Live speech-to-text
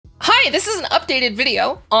Hi, this is an updated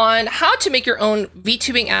video on how to make your own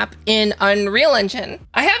VTubing app in Unreal Engine.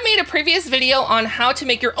 I have made a previous video on how to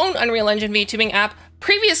make your own Unreal Engine VTubing app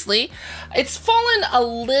previously. It's fallen a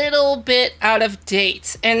little bit out of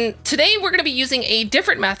date, and today we're going to be using a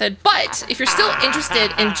different method, but if you're still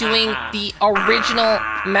interested in doing the original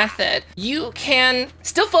method, you can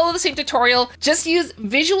still follow the same tutorial, just use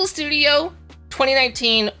Visual Studio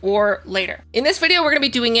 2019 or later. In this video, we're going to be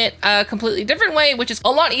doing it a completely different way, which is a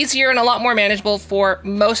lot easier and a lot more manageable for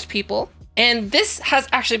most people. And this has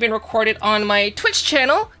actually been recorded on my Twitch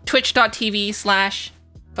channel,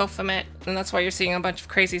 twitch.tv/Fofamit. And that's why you're seeing a bunch of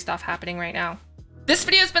crazy stuff happening right now. This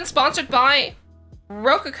video has been sponsored by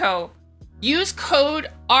Rococo. Use code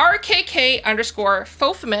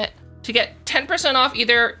RKK_Fofamit to get 10% off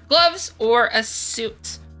either gloves or a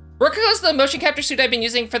suit. Rococo is the motion capture suit I've been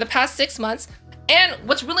using for the past 6 months. And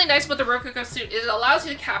what's really nice about the Rococo suit is it allows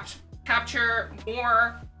you to capture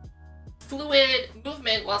more fluid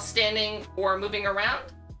movement while standing or moving around.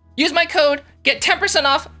 Use my code, get 10%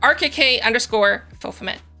 off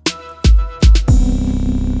RKK_Fofamit.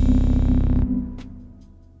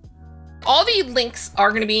 All the links are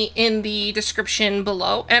going to be in the description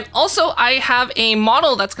below. And also I have a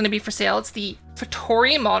model that's going to be for sale. It's the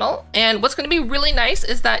Fattori model. And what's going to be really nice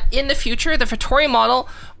is that in the future, the Fattori model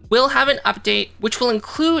will have an update, which will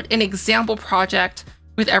include an example project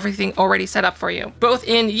with everything already set up for you, both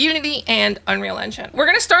in Unity and Unreal Engine. We're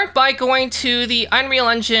going to start by going to the Unreal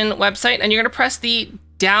Engine website, and you're going to press the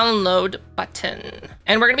download button.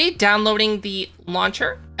 And we're going to be downloading the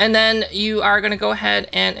launcher, and then you are going to go ahead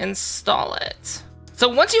and install it. So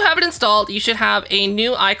once you have it installed, you should have a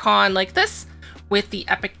new icon like this with the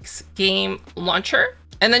Epic Game Launcher.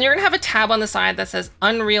 And then you're going to have a tab on the side that says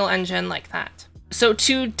Unreal Engine like that. So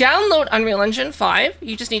to download Unreal Engine 5,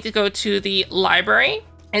 you just need to go to the library.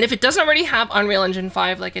 And if it doesn't already have Unreal Engine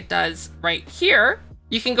 5 like it does right here,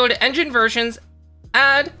 you can go to Engine Versions,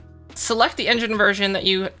 Add, select the engine version that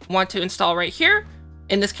you want to install right here.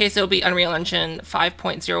 In this case, it'll be Unreal Engine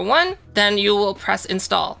 5.01. Then you will press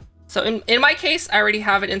Install. So in my case, I already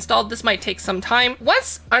have it installed. This might take some time.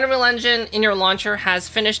 Once Unreal Engine in your launcher has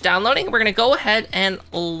finished downloading, we're going to go ahead and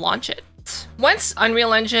launch it. Once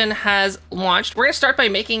Unreal Engine has launched, we're going to start by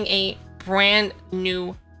making a brand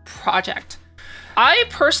new project. I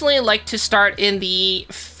personally like to start in the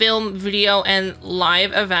film, video, and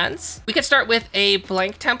live events. We could start with a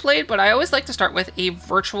blank template, but I always like to start with a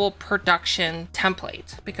virtual production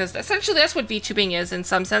template because essentially that's what VTubing is in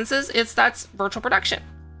some senses. That's virtual production.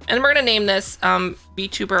 And we're going to name this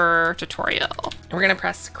Vtuber tutorial. And we're going to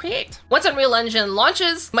press create. Once Unreal Engine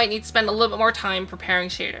launches, you might need to spend a little bit more time preparing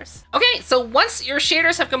shaders. Okay, so once your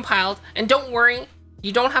shaders have compiled, and don't worry,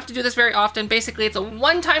 you don't have to do this very often. Basically, it's a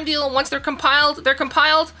one-time deal. Once they're compiled,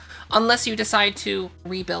 unless you decide to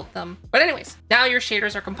rebuild them. But anyways, now your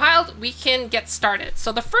shaders are compiled, we can get started.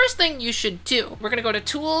 So the first thing you should do, we're going to go to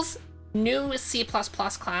Tools, New C++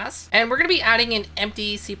 class, and we're going to be adding an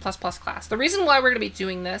empty C++ class. The reason why we're going to be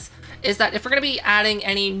doing this is that if we're going to be adding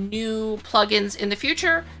any new plugins in the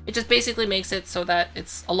future, it just basically makes it so that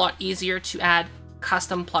it's a lot easier to add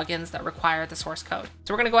custom plugins that require the source code.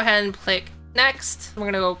 So we're going to go ahead and click Next. We're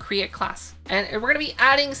going to go create class, and we're going to be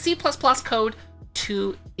adding C++ code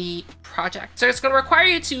to the project. So it's going to require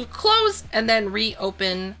you to close and then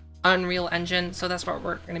reopen Unreal Engine. So that's what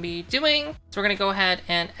we're going to be doing. So we're going to go ahead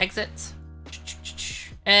and exit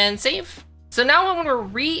and save. So now when we're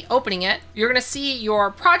reopening it, you're going to see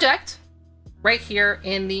your project right here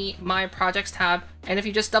in the My Projects tab. And if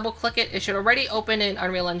you just double click it, it should already open in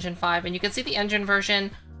Unreal Engine 5, and you can see the engine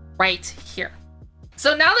version right here.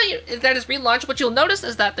 So now that is relaunched, what you'll notice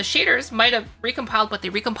is that the shaders might have recompiled, but they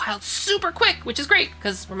recompiled super quick, which is great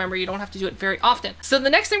because remember, you don't have to do it very often. So the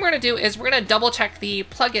next thing we're going to do is we're going to double check the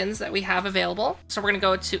plugins that we have available. So we're going to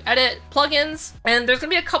go to Edit, Plugins, and there's going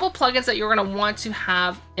to be a couple plugins that you're going to want to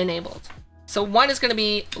have enabled. So one is going to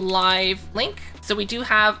be Live Link. So we do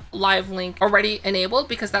have Live Link already enabled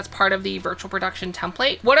because that's part of the virtual production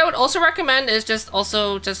template. What I would also recommend is just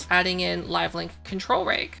adding in Live Link control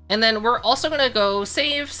rig. And then we're also going to go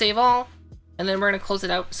save all, and then we're going to close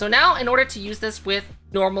it out. So now in order to use this with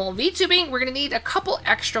normal VTubing, we're going to need a couple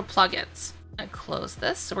extra plugins. And close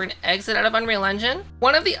this. So we're going to exit out of Unreal Engine.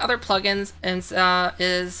 One of the other plugins is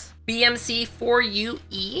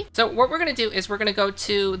BMC4UE. So what we're going to do is we're going to go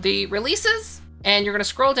to the releases, and you're going to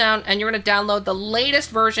scroll down, and you're going to download the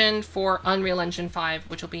latest version for Unreal Engine 5,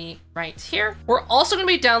 which will be right here. We're also going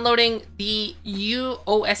to be downloading the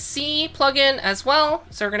ueOSC plugin as well.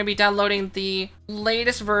 So we're going to be downloading the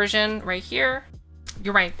latest version right here.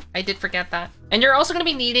 You're right, I did forget that. And you're also going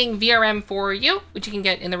to be needing VRM for you, which you can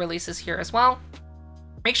get in the releases here as well.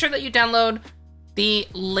 Make sure that you download the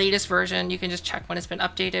latest version. You can just check when it's been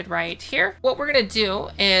updated right here. What we're gonna do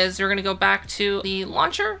is we're gonna go back to the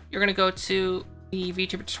launcher. You're gonna go to the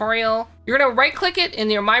VTuber tutorial. You're gonna right click it in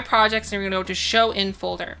your My Projects and you're gonna go to Show in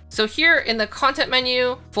Folder. So here in the content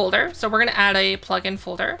menu folder, so we're gonna add a plugin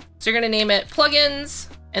folder. So you're gonna name it Plugins.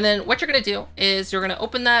 And then what you're gonna do is you're gonna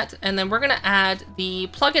open that and then we're gonna add the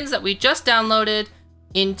plugins that we just downloaded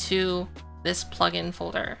into this plugin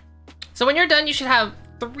folder. So when you're done, you should have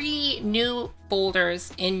 3 new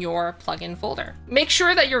folders in your plugin folder. Make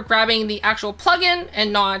sure that you're grabbing the actual plugin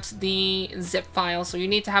and not the zip file. So you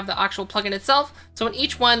need to have the actual plugin itself. So in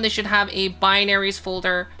each one, they should have a binaries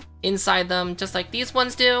folder inside them, just like these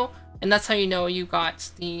ones do. And that's how you know you got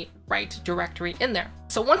the right directory in there.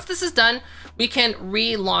 So once this is done, we can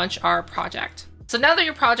relaunch our project. So now that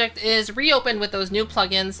your project is reopened with those new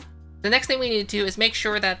plugins, the next thing we need to do is make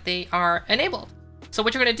sure that they are enabled. So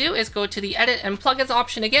what you're gonna do is go to the Edit and Plugins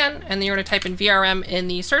option again, and then you're gonna type in VRM in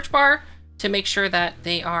the search bar to make sure that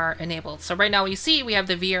they are enabled. So right now you see we have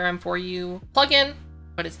the VRM4U plugin,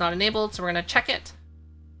 but it's not enabled, so we're gonna check it.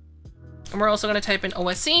 And we're also gonna type in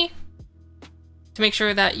OSC to make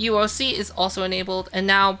sure that ueOSC is also enabled, and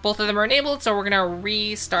now both of them are enabled, so we're gonna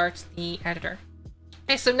restart the editor.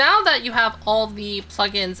 Okay, so now that you have all the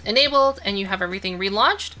plugins enabled and you have everything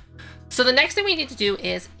relaunched, so the next thing we need to do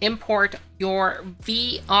is import your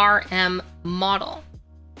VRM model.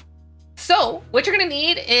 So what you're gonna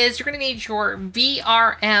need is you're gonna need your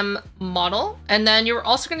VRM model, and then you're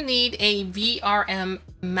also gonna need a VRM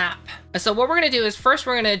map. So what we're gonna do is first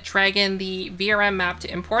we're gonna drag in the VRM map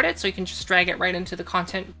to import it. So you can just drag it right into the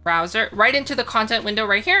content browser, right into the content window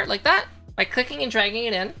right here, like that, by clicking and dragging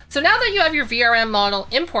it in. So now that you have your VRM model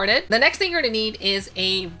imported, the next thing you're gonna need is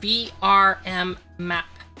a VRM map.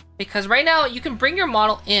 Because right now you can bring your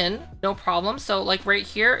model in, no problem. So like right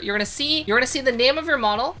here, you're gonna see the name of your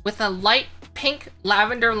model with a light pink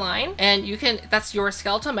lavender line, and you can, that's your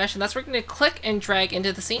skeletal mesh, and that's where you're gonna click and drag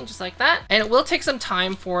into the scene just like that. And it will take some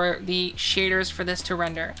time for the shaders for this to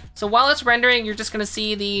render. So while it's rendering, you're just gonna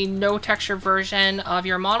see the no texture version of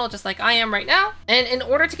your model, just like I am right now. And in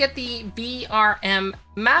order to get the VRM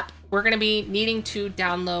map, we're gonna be needing to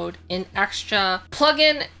download an extra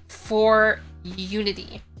plugin for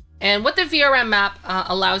Unity. And what the VRM map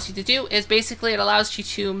allows you to do is basically it allows you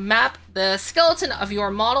to map the skeleton of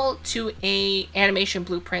your model to a animation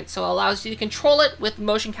blueprint. So it allows you to control it with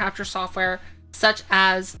motion capture software such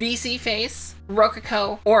as VSeeFace,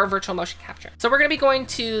 Rococo, or Virtual Motion Capture. So we're going to be going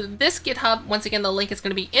to this GitHub. Once again, the link is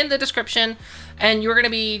going to be in the description, and you're going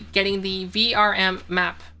to be getting the VRM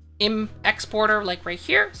map exporter like right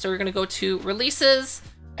here. So you're going to go to Releases,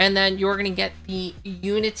 and then you're going to get the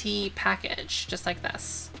Unity package just like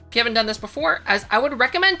this. If you haven't done this before, as I would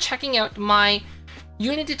recommend checking out my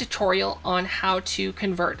Unity tutorial on how to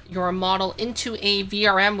convert your model into a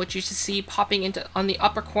VRM, which you should see popping into on the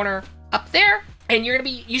upper corner up there. And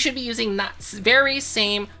you should be using that very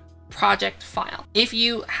same project file. If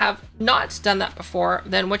you have not done that before,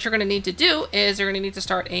 then what you're going to need to do is you're going to need to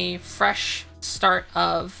start a fresh start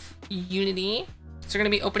of Unity. So we're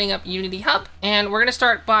going to be opening up Unity Hub, and we're going to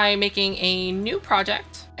start by making a new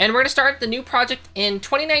project. And we're going to start the new project in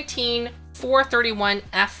 2019 431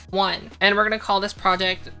 F1. And we're going to call this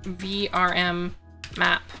project VRM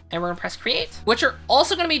Map. And we're going to press Create. What you're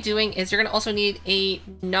also going to be doing is you're going to also need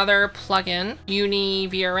another plugin,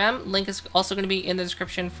 UniVRM. Link is also going to be in the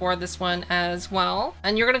description for this one as well.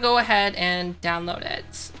 And you're going to go ahead and download it.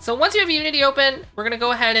 So once you have Unity open, we're going to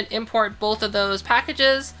go ahead and import both of those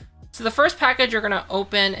packages. So the first package you're going to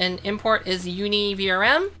open and import is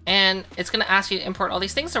UniVRM, and it's going to ask you to import all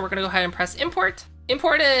these things. So we're going to go ahead and press import.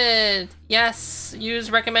 Imported. Yes. Use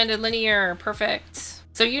recommended linear. Perfect.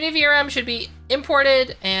 So UniVRM should be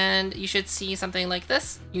imported, and you should see something like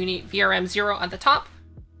this, UniVRM 0 at the top.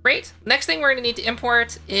 Great. Next thing we're going to need to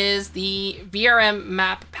import is the VRM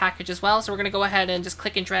map package as well. So we're going to go ahead and just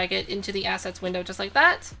click and drag it into the assets window just like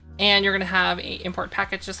that. And you're going to have a import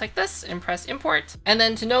package just like this and press import. And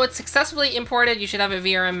then to know it's successfully imported, you should have a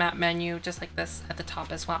VRM map menu just like this at the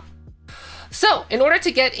top as well. So in order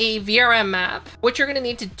to get a VRM map, what you're going to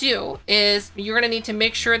need to do is you're going to need to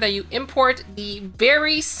make sure that you import the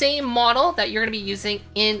very same model that you're going to be using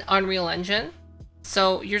in Unreal Engine.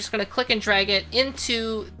 So you're just going to click and drag it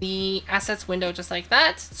into the assets window just like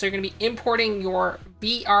that. So you're going to be importing your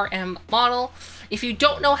VRM model. If you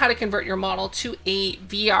don't know how to convert your model to a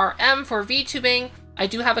VRM for VTubing, I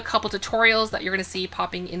do have a couple tutorials that you're going to see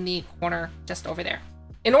popping in the corner just over there.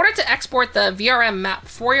 In order to export the VRM map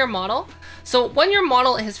for your model, so when your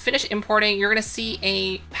model has finished importing, you're going to see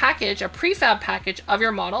a package, a prefab package of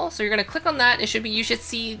your model. So you're going to click on that. You should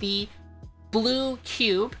see the blue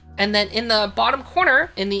cube. And then in the bottom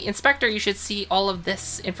corner in the inspector, you should see all of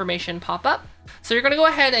this information pop up. So you're going to go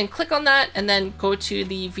ahead and click on that and then go to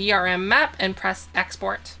the VRM map and press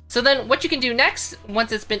export. So then what you can do next,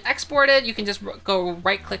 once it's been exported, you can just go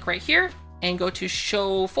right click right here and go to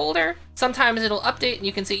show folder. Sometimes it'll update and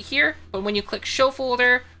you can see it here, but when you click show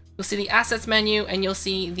folder, you'll see the assets menu and you'll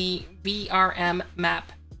see the VRM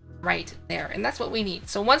map right there. And that's what we need.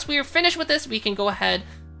 So once we are finished with this, we can go ahead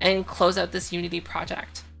and close out this Unity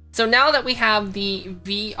project. So now that we have the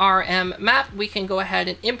VRM map, we can go ahead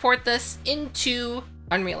and import this into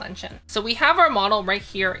Unreal Engine. So we have our model right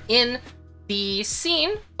here in the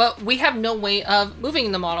scene, but we have no way of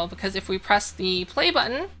moving the model because if we press the play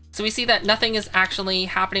button, so we see that nothing is actually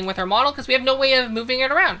happening with our model because we have no way of moving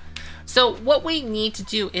it around. So what we need to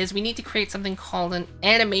do is we need to create something called an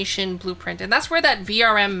animation blueprint. And that's where that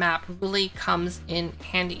VRM map really comes in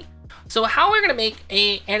handy. So how we're going to make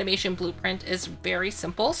a animation blueprint is very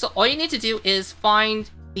simple. So all you need to do is find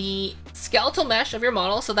the skeletal mesh of your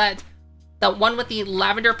model. So that one with the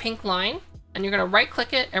lavender pink line, and you're going to right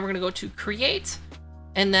click it and we're going to go to create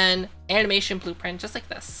and then animation blueprint, just like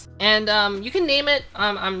this. And you can name it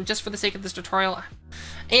just for the sake of this tutorial.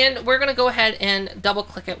 And we're going to go ahead and double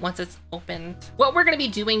click it once it's opened. What we're going to be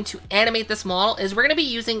doing to animate this model is we're going to be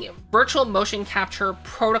using virtual motion capture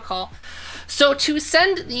protocol. So to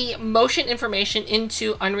send the motion information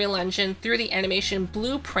into Unreal Engine through the animation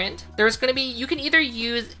blueprint, there's going to be, you can either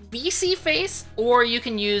use VSeeFace or you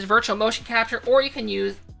can use virtual motion capture or you can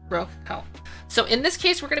use Codemiko. So in this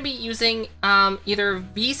case, we're going to be using either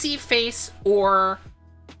VSeeFace or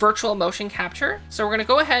virtual motion capture. So we're going to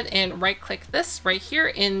go ahead and right click this right here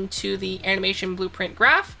into the animation blueprint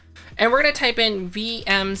graph. And we're going to type in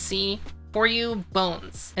VMC for you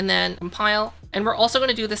bones and then compile. And we're also going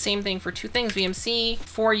to do the same thing for two things, VMC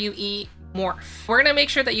for UE morph. We're going to make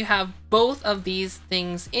sure that you have both of these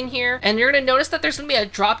things in here. And you're going to notice that there's going to be a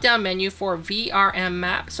drop down menu for VRM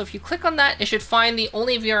map. So if you click on that, it should find the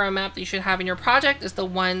only VRM map that you should have in your project is the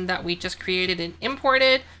one that we just created and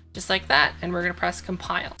imported, just like that. And we're going to press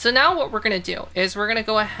compile. So now what we're going to do is we're going to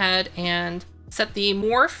go ahead and set the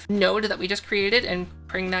morph node that we just created and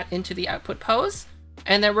bring that into the output pose.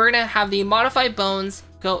 And then we're going to have the modify bones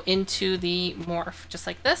go into the morph just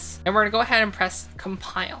like this. And we're going to go ahead and press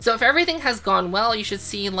compile. So if everything has gone well, you should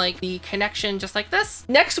see like the connection just like this.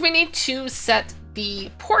 Next, we need to set the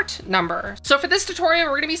port number. So for this tutorial,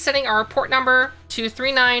 we're going to be setting our port number to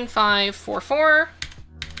 39544.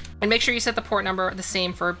 And make sure you set the port number the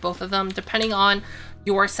same for both of them, depending on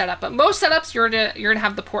your setup. But most setups, you're gonna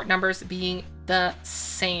have the port numbers being the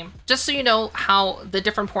same. Just so you know how the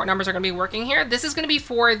different port numbers are gonna be working here. This is gonna be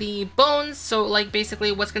for the bones. So like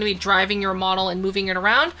basically what's gonna be driving your model and moving it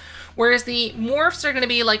around. Whereas the morphs are gonna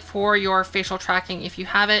be like for your facial tracking if you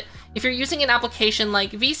have it. If you're using an application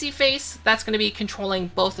like VSeeFace, that's gonna be controlling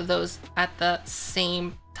both of those at the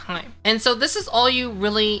same time. And so this is all you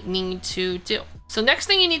really need to do. So next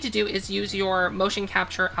thing you need to do is use your motion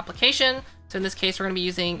capture application. So in this case, we're going to be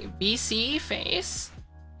using VSeeFace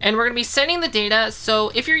and we're going to be sending the data.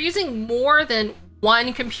 So if you're using more than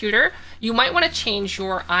one computer, you might want to change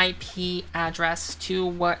your IP address to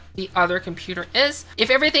what the other computer is. If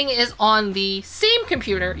everything is on the same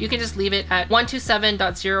computer, you can just leave it at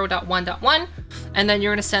 127.0.1.1. And then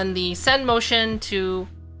you're going to send the send motion to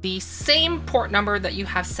the same port number that you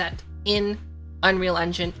have set in Unreal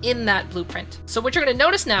Engine in that blueprint. So what you're going to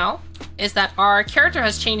notice now is that our character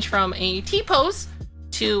has changed from a T-pose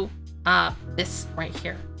to this right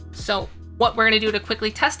here. So what we're going to do to quickly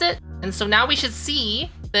test it, and so now we should see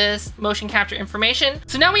this motion capture information.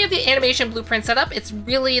 So now we have the animation blueprint set up. It's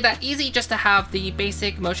really that easy just to have the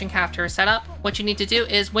basic motion capture set up. What you need to do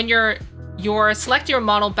is when you're select your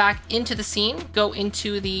model back into the scene, go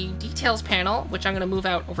into the details panel, which I'm going to move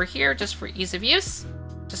out over here just for ease of use,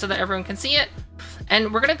 just so that everyone can see it.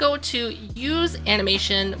 And we're going to go to use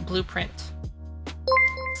animation blueprint.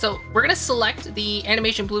 So we're going to select the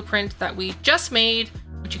animation blueprint that we just made,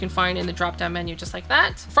 which you can find in the drop down menu just like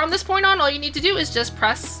that. From this point on, all you need to do is just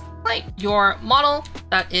press play. Your model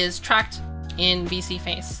that is tracked in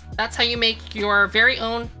VSeeFace. That's how you make your very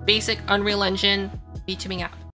own basic Unreal Engine VTubing app.